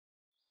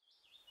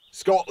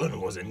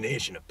Scotland was a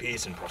nation of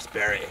peace and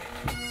prosperity.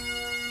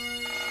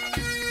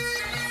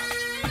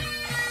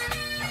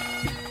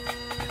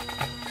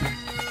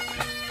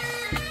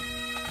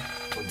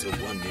 Until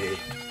one day,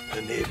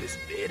 the neighbours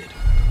invaded.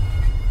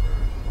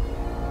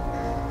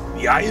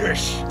 The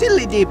Irish.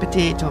 Diddly-dee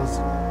potatoes.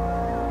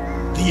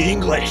 The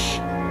English.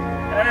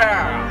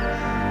 And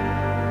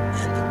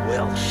the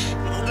Welsh.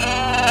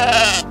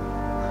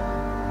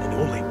 And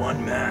only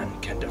one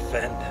man can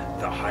defend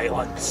the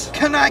Highlands.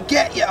 Can I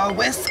get you a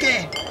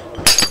whiskey?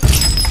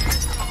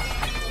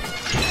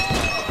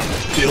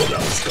 Build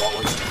up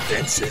Scotland's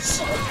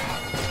defences.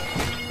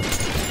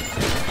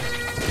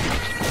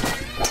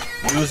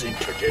 Using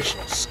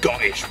traditional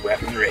Scottish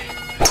weaponry.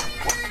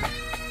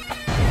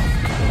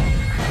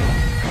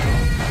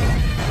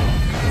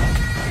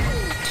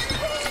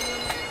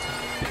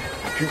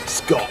 Recruit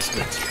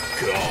Scotsmen to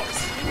your cause.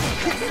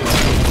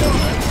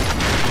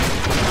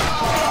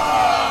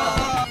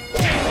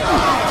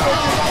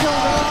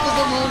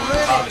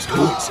 Harvest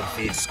oats and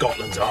feed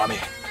Scotland's army.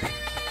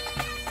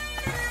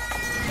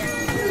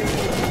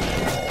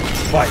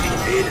 Fight the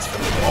invaders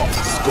from the north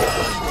of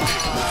Scotland.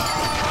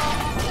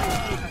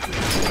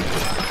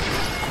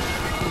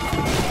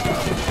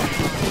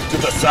 To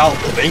the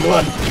south of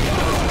England.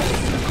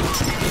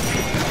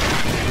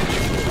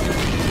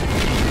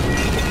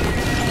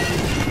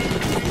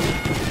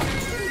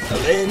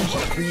 Avenge the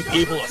free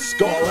people of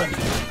Scotland.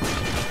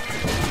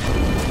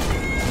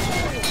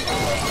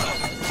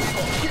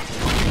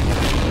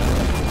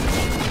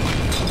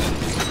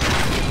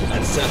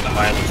 And set the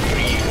Highlands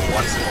free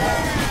once more.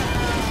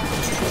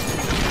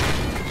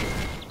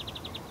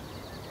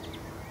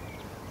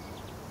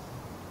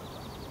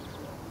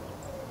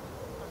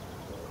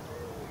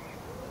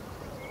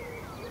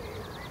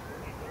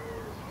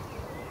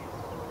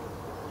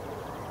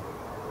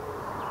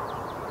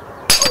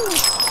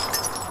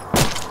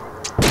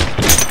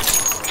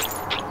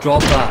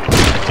 Drop that.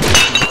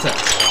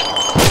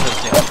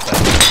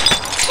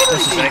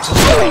 This is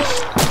exercise.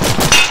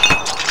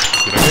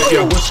 Can I get you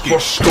a whiskey? For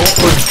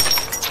Scotland.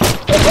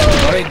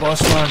 Alright,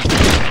 boss man.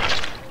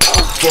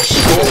 For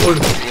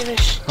Scotland.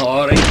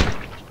 Alright.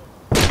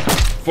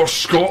 For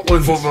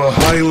Scotland. For the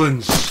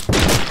Highlands.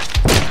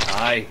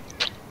 Aye.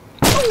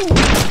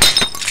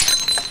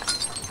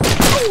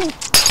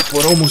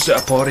 We're almost out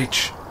of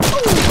porridge.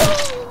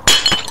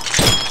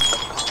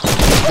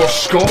 For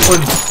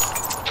Scotland.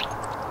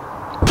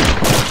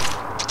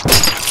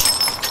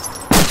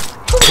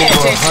 For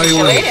the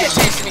Highlands.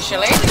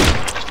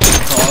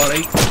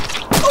 Alright.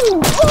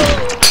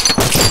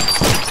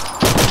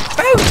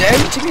 Bow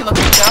down to me,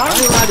 lucky darling.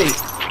 Aye, laddie.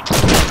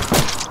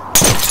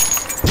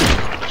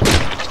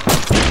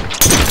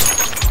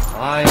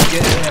 Aye, I'll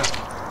get it there.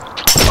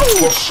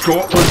 For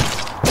Scotland.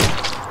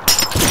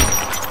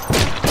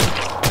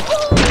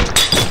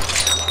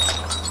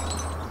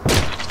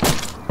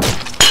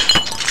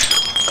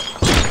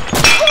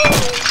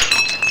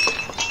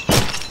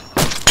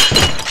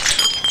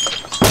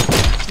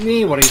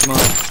 No worries, man.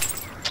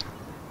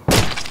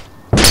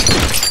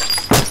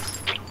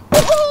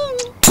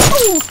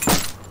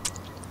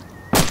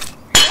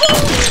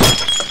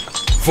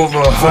 For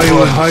the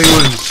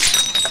Highlands.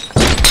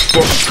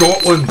 For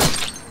Scotland.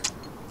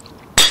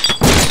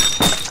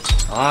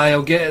 Aye,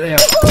 I'll get it there.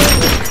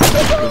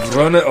 We've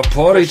run out of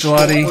porridge,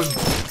 laddie.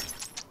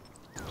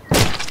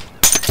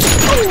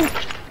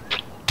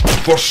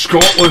 For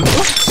Scotland.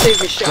 Save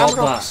the Drop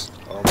shamrocks. that.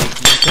 I'll make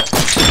you eat it.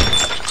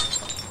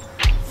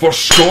 For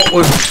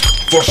Scotland.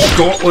 For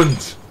Scotland.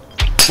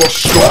 For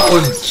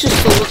Scotland. It's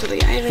just over to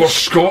the Irish. For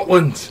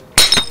Scotland.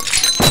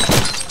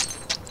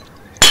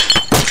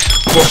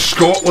 For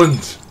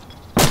Scotland.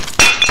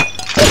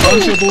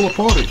 How's your bowl of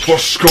porridge? For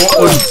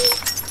Scotland.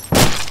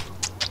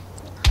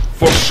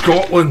 For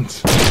Scotland.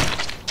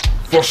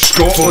 For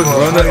Scotland.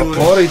 Run out of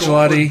porridge,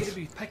 laddie. I'm gonna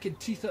be picking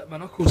teeth out of my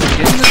knuckles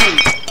again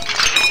tonight.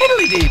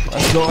 Tiddly-dee.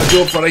 That's not a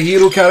job for a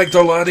hero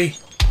character, laddie.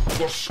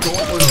 For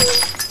Scotland.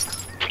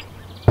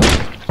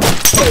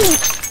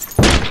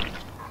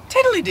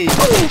 Tiddly-dee.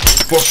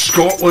 For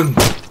Scotland.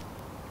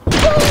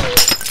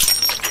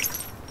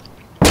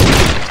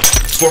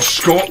 For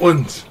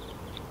Scotland.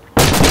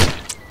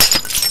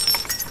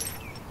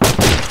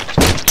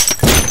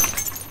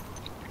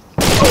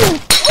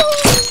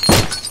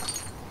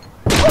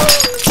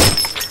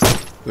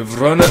 We've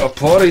run out of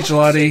porridge,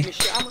 laddie. The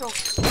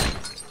shamrocks.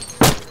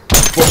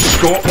 For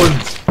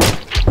Scotland.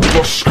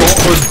 For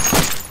Scotland.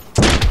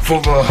 For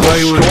the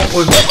Highlands.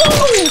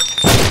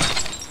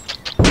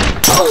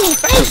 Bow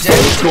down to the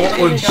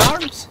Scotland. Irish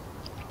arms.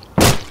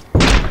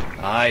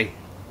 Aye.